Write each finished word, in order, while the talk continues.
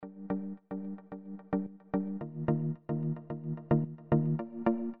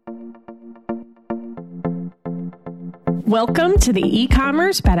Welcome to the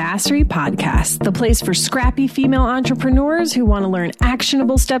E-commerce Badassery Podcast, the place for scrappy female entrepreneurs who want to learn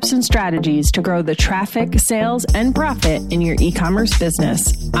actionable steps and strategies to grow the traffic, sales, and profit in your e-commerce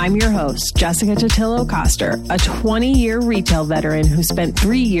business. I'm your host, Jessica Totillo-Coster, a 20-year retail veteran who spent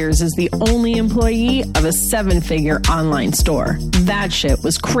 3 years as the only employee of a 7-figure online store. That shit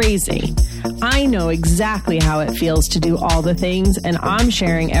was crazy. I know exactly how it feels to do all the things, and I'm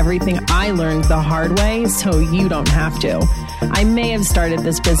sharing everything I learned the hard way so you don't have to. I may have started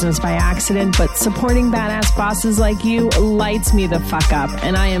this business by accident, but supporting badass bosses like you lights me the fuck up,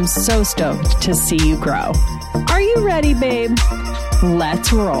 and I am so stoked to see you grow. Are you ready, babe?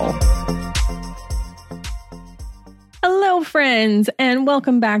 Let's roll. Hello, friends, and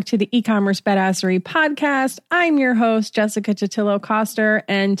welcome back to the E-commerce Badassery Podcast. I'm your host, Jessica Totillo-Coster,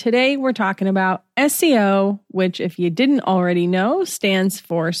 and today we're talking about SEO, which, if you didn't already know, stands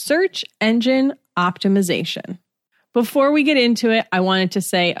for Search Engine Optimization. Before we get into it, I wanted to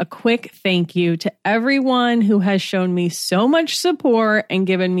say a quick thank you to everyone who has shown me so much support and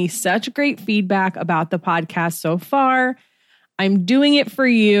given me such great feedback about the podcast so far. I'm doing it for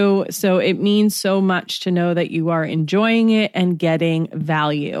you, so it means so much to know that you are enjoying it and getting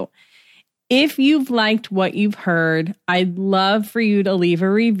value. If you've liked what you've heard, I'd love for you to leave a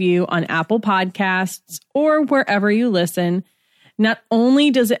review on Apple Podcasts or wherever you listen. Not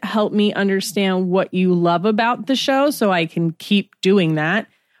only does it help me understand what you love about the show so I can keep doing that,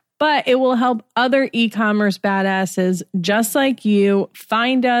 but it will help other e-commerce badasses just like you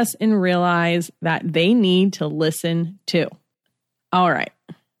find us and realize that they need to listen too. All right,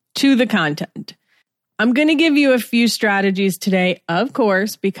 to the content. I'm going to give you a few strategies today, of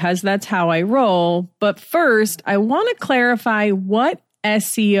course, because that's how I roll. But first, I want to clarify what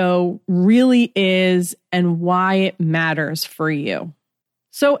SEO really is and why it matters for you.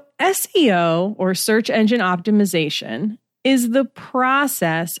 So SEO, or search engine optimization, is the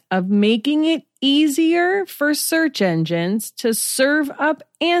process of making it easier for search engines to serve up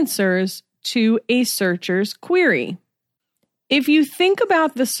answers to a searcher's query. If you think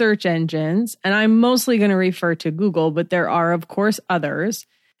about the search engines, and I'm mostly going to refer to Google, but there are, of course, others,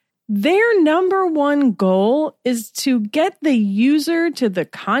 their number one goal is to get the user to the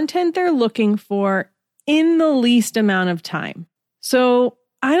content they're looking for in the least amount of time. So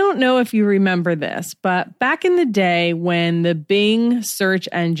I don't know if you remember this, but back in the day when the Bing search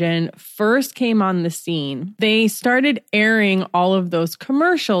engine first came on the scene, they started airing all of those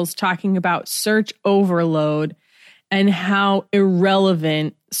commercials talking about search overload and how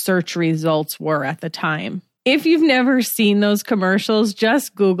irrelevant search results were at the time. If you've never seen those commercials,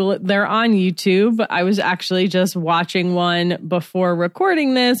 just Google it. They're on YouTube. I was actually just watching one before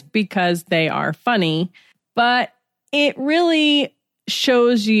recording this because they are funny. But it really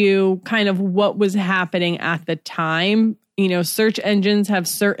shows you kind of what was happening at the time. You know, search engines have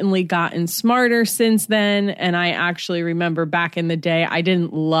certainly gotten smarter since then. And I actually remember back in the day, I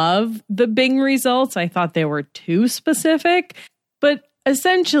didn't love the Bing results. I thought they were too specific. But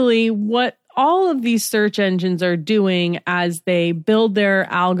essentially, what all of these search engines are doing as they build their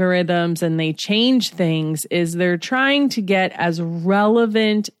algorithms and they change things is they're trying to get as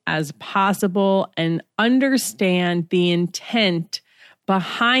relevant as possible and understand the intent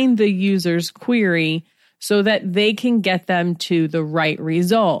behind the user's query so that they can get them to the right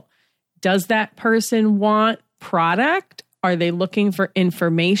result. Does that person want product? Are they looking for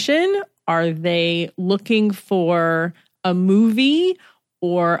information? Are they looking for a movie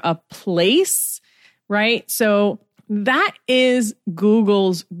or a place, right? So that is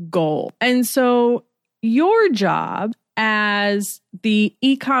Google's goal. And so your job as the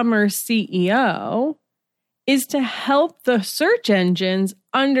e-commerce CEO is to help the search engines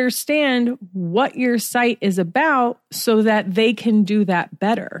understand what your site is about so that they can do that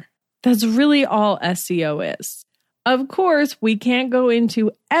better. That's really all SEO is. Of course, we can't go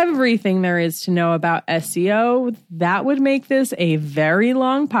into everything there is to know about SEO. That would make this a very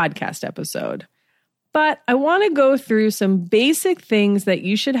long podcast episode. But I want to go through some basic things that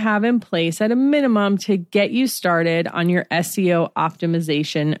you should have in place at a minimum to get you started on your SEO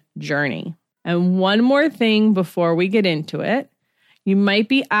optimization journey. And one more thing before we get into it, you might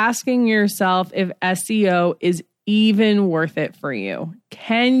be asking yourself if SEO is even worth it for you.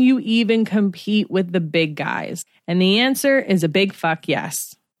 Can you even compete with the big guys? And the answer is a big fuck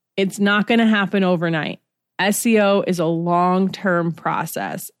yes. It's not going to happen overnight. SEO is a long-term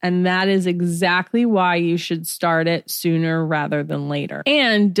process, and that is exactly why you should start it sooner rather than later.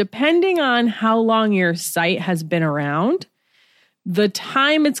 And depending on how long your site has been around, the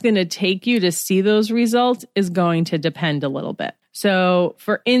time it's going to take you to see those results is going to depend a little bit. So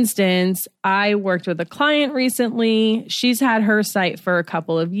for instance, I worked with a client recently. She's had her site for a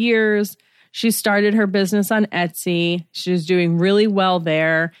couple of years. She started her business on Etsy. She was doing really well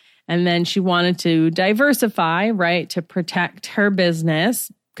there. And then she wanted to diversify, right, to protect her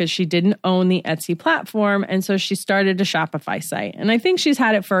business because she didn't own the Etsy platform. And so she started a Shopify site. And I think she's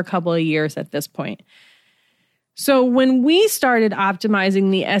had it for a couple of years at this point. So when we started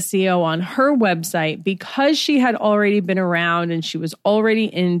optimizing the SEO on her website, because she had already been around and she was already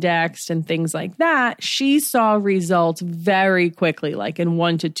indexed and things like that, she saw results very quickly, like in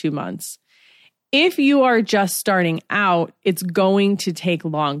 1 to 2 months. If you are just starting out, it's going to take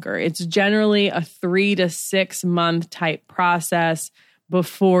longer. It's generally a 3 to 6 month type process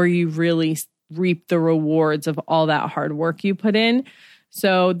before you really reap the rewards of all that hard work you put in.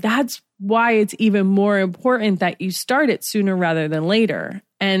 So that's why it's even more important that you start it sooner rather than later.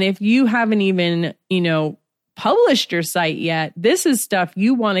 And if you haven't even, published your site yet, this is stuff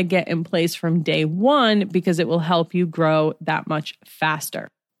you want to get in place from day one because it will help you grow that much faster.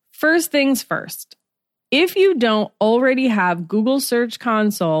 First things first, if you don't already have Google Search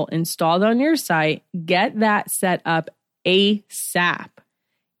Console installed on your site, get that set up ASAP.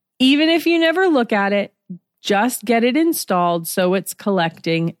 Even if you never look at it, just get it installed so it's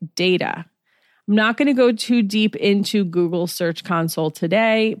collecting data. I'm not going to go too deep into Google Search Console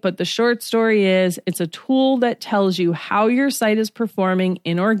today, but the short story is it's a tool that tells you how your site is performing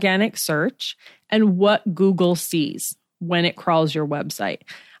in organic search and what Google sees when it crawls your website.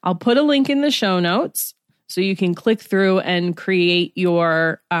 I'll put a link in the show notes so you can click through and create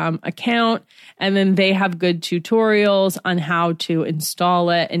your account. And then they have good tutorials on how to install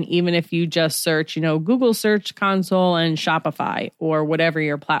it. And even if you just search, Google Search Console and Shopify or whatever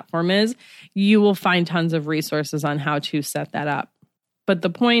your platform is, you will find tons of resources on how to set that up. But the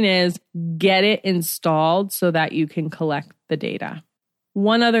point is, get it installed so that you can collect the data.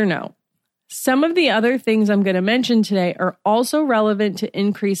 One other note. Some of the other things I'm going to mention today are also relevant to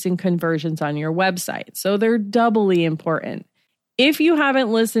increasing conversions on your website, so they're doubly important. If you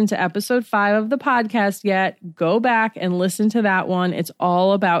haven't listened to episode 5 of the podcast yet, go back and listen to that one. It's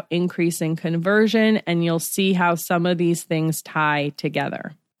all about increasing conversion, and you'll see how some of these things tie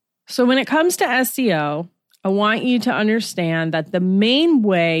together. So when it comes to SEO, I want you to understand that the main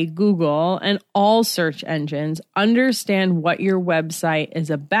way Google and all search engines understand what your website is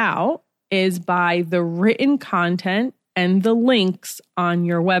about is by the written content and the links on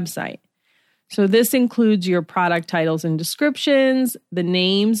your website. So this includes your product titles and descriptions, the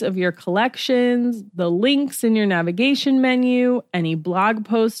names of your collections, the links in your navigation menu, any blog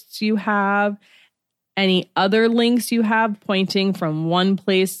posts you have, any other links you have pointing from one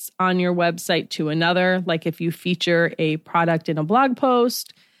place on your website to another, like if you feature a product in a blog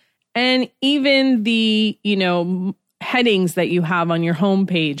post, and even the, headings that you have on your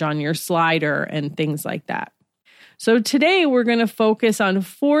homepage, on your slider, and things like that. So today we're going to focus on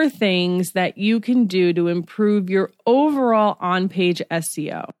 4 things that you can do to improve your overall on-page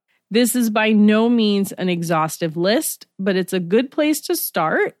SEO. This is by no means an exhaustive list, but it's a good place to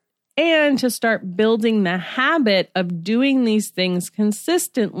start and to start building the habit of doing these things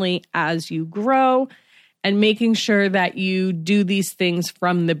consistently as you grow and making sure that you do these things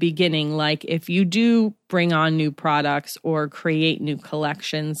from the beginning. Like if you do bring on new products or create new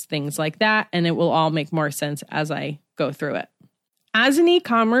collections, things like that, and it will all make more sense as I go through it. As an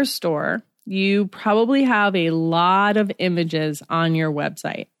e-commerce store, you probably have a lot of images on your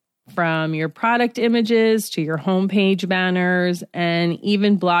website, from your product images to your homepage banners and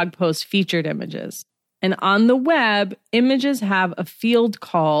even blog post featured images. And on the web, images have a field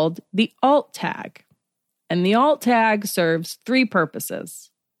called the alt tag. And the alt tag serves 3 purposes.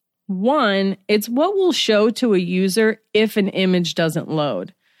 1, it's what will show to a user if an image doesn't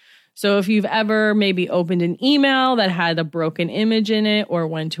load. So if you've ever maybe opened an email that had a broken image in it or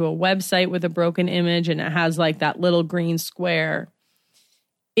went to a website with a broken image and it has like that little green square,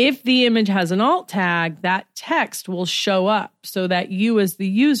 if the image has an alt tag, that text will show up so that you as the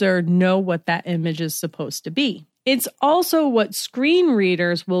user know what that image is supposed to be. It's also what screen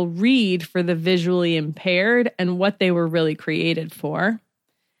readers will read for the visually impaired and what they were really created for.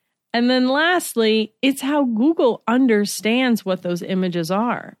 And then lastly, it's how Google understands what those images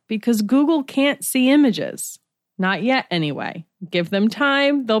are, because Google can't see images. Not yet anyway. Give them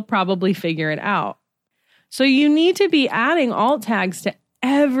time, they'll probably figure it out. So you need to be adding alt tags to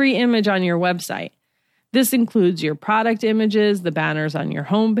every image on your website. This includes your product images, the banners on your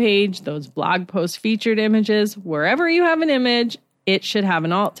homepage, those blog post featured images. Wherever you have an image, it should have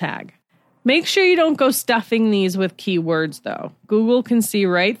an alt tag. Make sure you don't go stuffing these with keywords, though. Google can see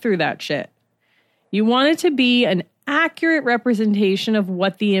right through that shit. You want it to be an accurate representation of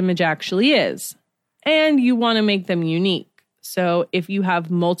what the image actually is. And you want to make them unique. So if you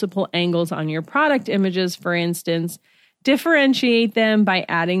have multiple angles on your product images, for instance, differentiate them by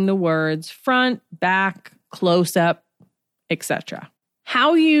adding the words front, back, close up, etc.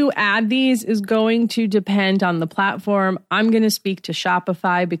 How you add these is going to depend on the platform. I'm going to speak to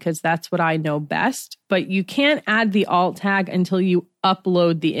Shopify because that's what I know best, but you can't add the alt tag until you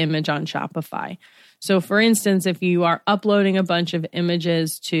upload the image on Shopify. So for instance, if you are uploading a bunch of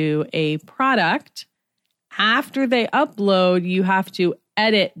images to a product, after they upload, you have to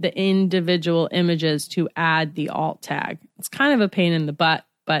edit the individual images to add the alt tag. It's kind of a pain in the butt,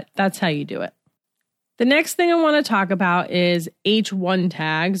 but that's how you do it. The next thing I want to talk about is H1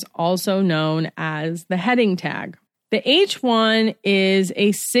 tags, also known as the heading tag. The H1 is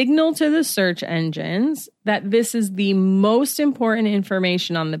a signal to the search engines that this is the most important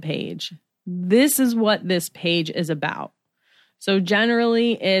information on the page. This is what this page is about. So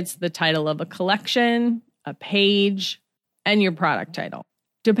generally, it's the title of a collection, a page, and your product title.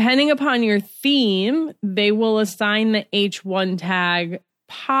 Depending upon your theme, they will assign the H1 tag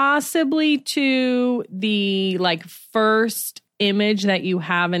possibly to the first image that you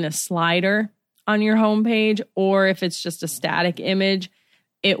have in a slider on your homepage, or if it's just a static image,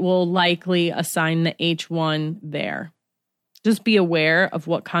 it will likely assign the H1 there. Just be aware of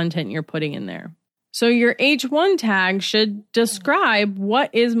what content you're putting in there. So your H1 tag should describe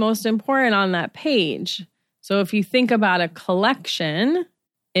what is most important on that page. So if you think about a collection,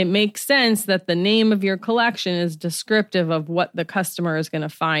 it makes sense that the name of your collection is descriptive of what the customer is going to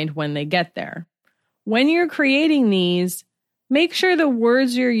find when they get there. When you're creating these, make sure the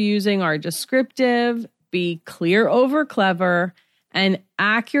words you're using are descriptive, be clear over clever, and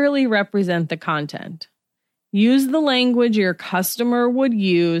accurately represent the content. Use the language your customer would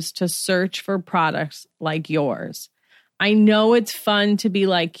use to search for products like yours. I know it's fun to be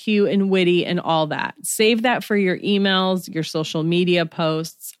cute and witty and all that. Save that for your emails, your social media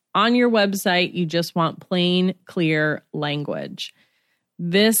posts. On your website, you just want plain, clear language.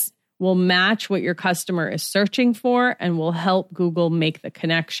 This will match what your customer is searching for and will help Google make the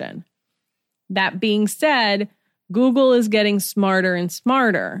connection. That being said, Google is getting smarter and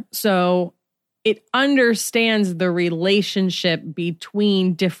smarter. So it understands the relationship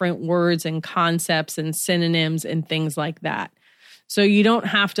between different words and concepts and synonyms and things like that. So you don't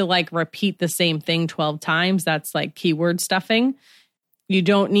have to repeat the same thing 12 times. That's keyword stuffing. You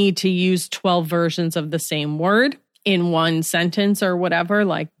don't need to use 12 versions of the same word in one sentence or whatever.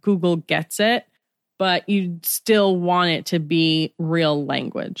 Google gets it, but you still want it to be real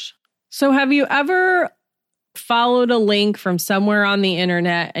language. So have you ever followed a link from somewhere on the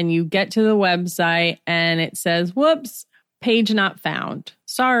internet and you get to the website and it says, whoops, page not found.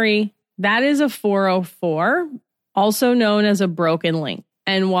 Sorry, that is a 404, also known as a broken link.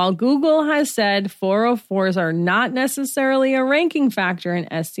 And while Google has said 404s are not necessarily a ranking factor in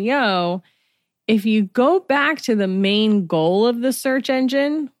SEO, if you go back to the main goal of the search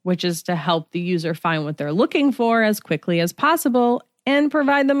engine, which is to help the user find what they're looking for as quickly as possible and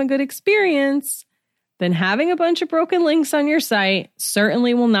provide them a good experience, then having a bunch of broken links on your site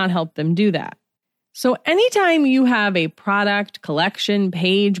certainly will not help them do that. So anytime you have a product, collection,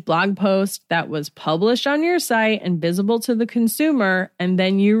 page, blog post that was published on your site and visible to the consumer, and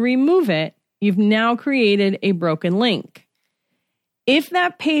then you remove it, you've now created a broken link. If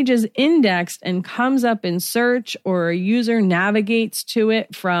that page is indexed and comes up in search, or a user navigates to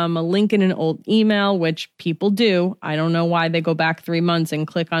it from a link in an old email, which people do, I don't know why they go back 3 months and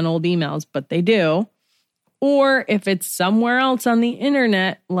click on old emails, but they do. Or if it's somewhere else on the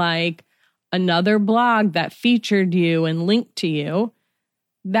internet, like another blog that featured you and linked to you,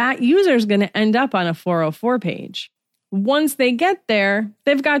 that user is going to end up on a 404 page. Once they get there,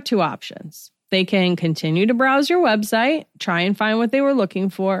 they've got two options. They can continue to browse your website, try and find what they were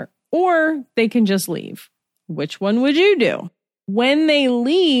looking for, or they can just leave. Which one would you do? When they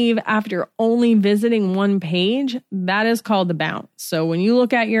leave after only visiting one page, that is called the bounce. So when you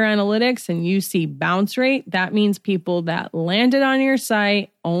look at your analytics and you see bounce rate, that means people that landed on your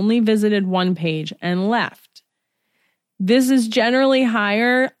site only visited one page and left. This is generally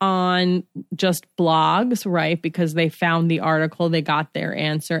higher on just blogs, right? Because they found the article, they got their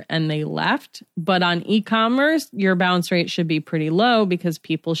answer, and they left. But on e-commerce, your bounce rate should be pretty low because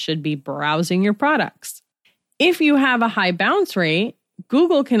people should be browsing your products. If you have a high bounce rate,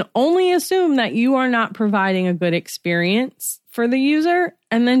 Google can only assume that you are not providing a good experience for the user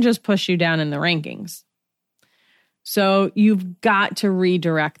and then just push you down in the rankings. So you've got to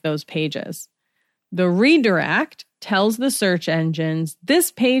redirect those pages. The redirect tells the search engines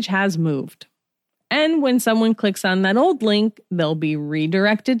this page has moved. And when someone clicks on that old link, they'll be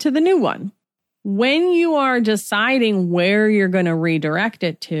redirected to the new one. When you are deciding where you're going to redirect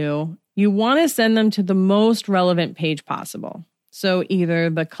it to, you want to send them to the most relevant page possible. So either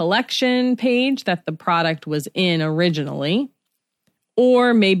the collection page that the product was in originally,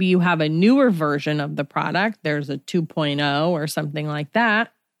 or maybe you have a newer version of the product. There's a 2.0 or something like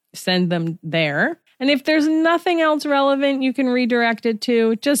that. Send them there. And if there's nothing else relevant you can redirect it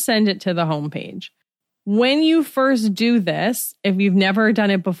to, just send it to the homepage. When you first do this, if you've never done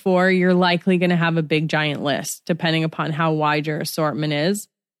it before, you're likely going to have a big giant list, depending upon how wide your assortment is.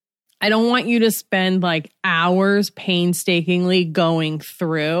 I don't want you to spend hours painstakingly going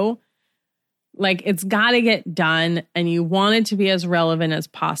through. It's got to get done, and you want it to be as relevant as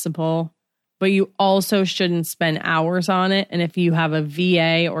possible, but you also shouldn't spend hours on it. And if you have a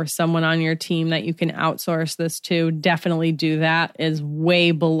VA or someone on your team that you can outsource this to, definitely do that. Is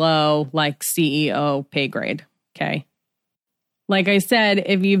way below CEO pay grade. Okay. Like I said,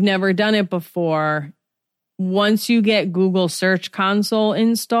 if you've never done it before, once you get Google Search Console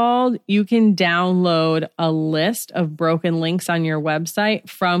installed, you can download a list of broken links on your website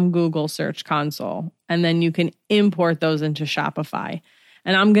from Google Search Console, and then you can import those into Shopify.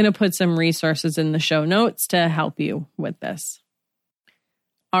 And I'm going to put some resources in the show notes to help you with this.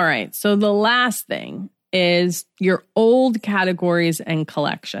 All right, so the last thing is your old categories and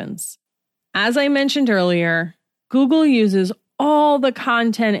collections. As I mentioned earlier, Google uses all the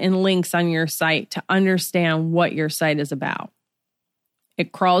content and links on your site to understand what your site is about.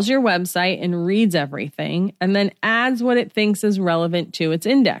 It crawls your website and reads everything, and then adds what it thinks is relevant to its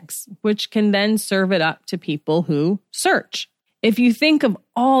index, which can then serve it up to people who search. If you think of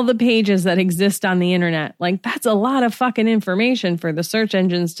all the pages that exist on the internet, that's a lot of fucking information for the search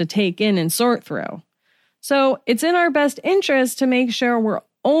engines to take in and sort through. So it's in our best interest to make sure we're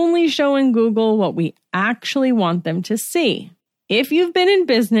only showing Google what we actually want them to see. If you've been in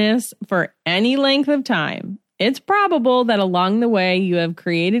business for any length of time, it's probable that along the way you have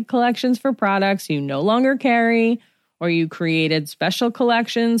created collections for products you no longer carry, or you created special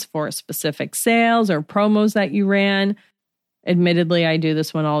collections for specific sales or promos that you ran. Admittedly, I do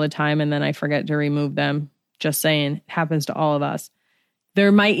this one all the time and then I forget to remove them. Just saying, it happens to all of us.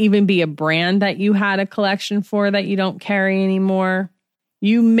 There might even be a brand that you had a collection for that you don't carry anymore.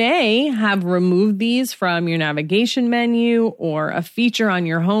 You may have removed these from your navigation menu or a feature on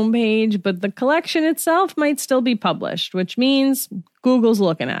your homepage, but the collection itself might still be published, which means Google's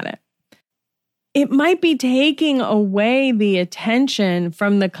looking at it. It might be taking away the attention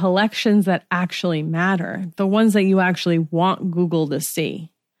from the collections that actually matter, the ones that you actually want Google to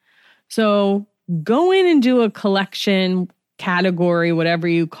see. So go in and do a collection, category, whatever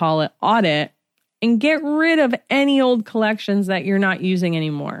you call it, audit, and get rid of any old collections that you're not using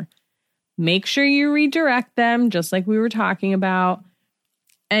anymore. Make sure you redirect them, just like we were talking about.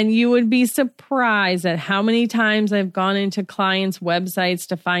 And you would be surprised at how many times I've gone into clients' websites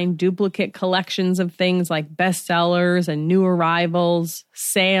to find duplicate collections of things like bestsellers and new arrivals,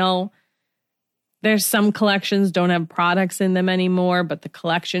 sale. There's some collections don't have products in them anymore, but the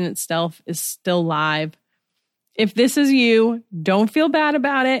collection itself is still live. If this is you, don't feel bad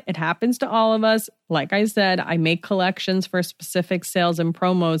about it. It happens to all of us. Like I said, I make collections for specific sales and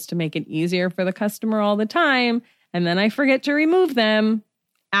promos to make it easier for the customer all the time. And then I forget to remove them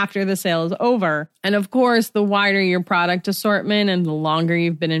after the sale is over. And of course, the wider your product assortment and the longer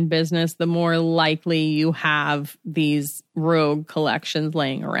you've been in business, the more likely you have these rogue collections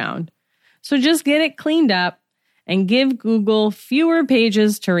laying around. So just get it cleaned up and give Google fewer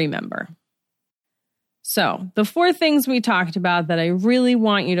pages to remember. So the 4 things we talked about that I really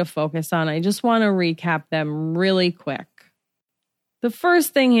want you to focus on, I just want to recap them really quick. The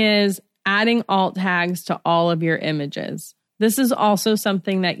first thing is adding alt tags to all of your images. This is also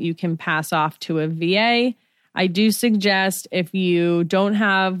something that you can pass off to a VA. I do suggest if you don't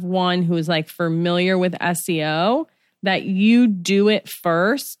have one who is familiar with SEO, that you do it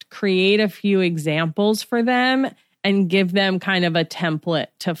first, create a few examples for them, and give them kind of a template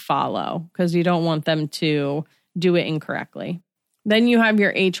to follow because you don't want them to do it incorrectly. Then you have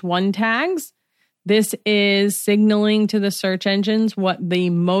your H1 tags. This is signaling to the search engines what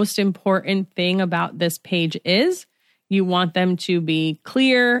the most important thing about this page is. You want them to be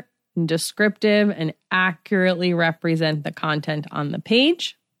clear and descriptive and accurately represent the content on the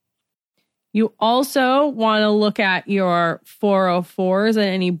page. You also want to look at your 404s and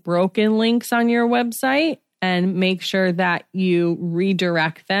any broken links on your website and make sure that you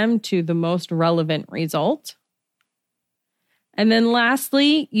redirect them to the most relevant result. And then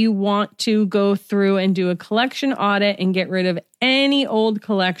lastly, you want to go through and do a collection audit and get rid of any old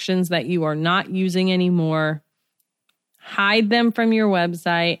collections that you are not using anymore. Hide them from your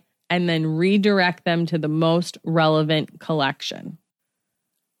website and then redirect them to the most relevant collection.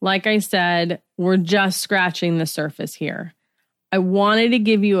 Like I said, we're just scratching the surface here. I wanted to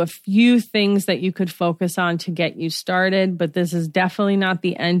give you a few things that you could focus on to get you started, but this is definitely not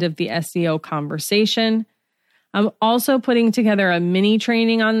the end of the SEO conversation. I'm also putting together a mini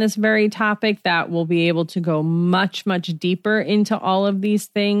training on this very topic that will be able to go much, much deeper into all of these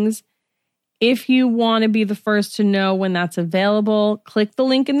things. If you want to be the first to know when that's available, click the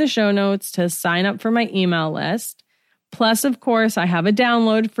link in the show notes to sign up for my email list. Plus, of course, I have a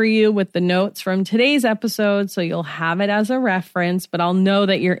download for you with the notes from today's episode, so you'll have it as a reference, but I'll know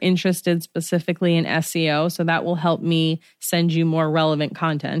that you're interested specifically in SEO, so that will help me send you more relevant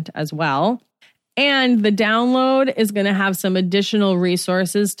content as well. And the download is going to have some additional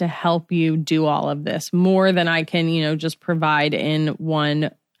resources to help you do all of this, more than I can, just provide in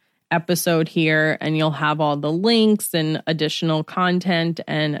one episode here, and you'll have all the links and additional content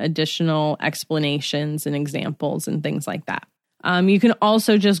and additional explanations and examples and things like that. You can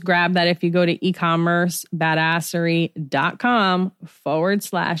also just grab that if you go to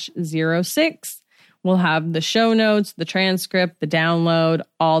ecommercebadassery.com/06. We'll have the show notes, the transcript, the download,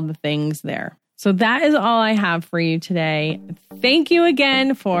 all the things there. So that is all I have for you today. Thank you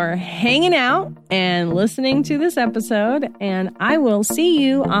again for hanging out and listening to this episode, and I will see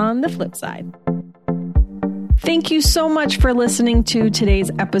you on the flip side. Thank you so much for listening to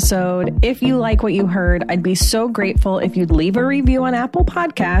today's episode. If you like what you heard, I'd be so grateful if you'd leave a review on Apple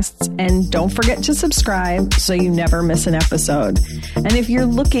Podcasts, and don't forget to subscribe so you never miss an episode. And if you're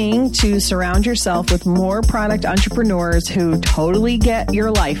looking to surround yourself with more product entrepreneurs who totally get your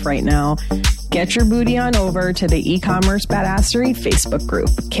life right now, get your booty on over to the E-commerce Badassery Facebook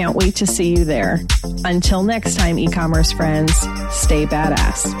group. Can't wait to see you there. Until next time, e-commerce friends, stay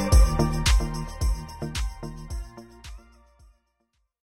badass.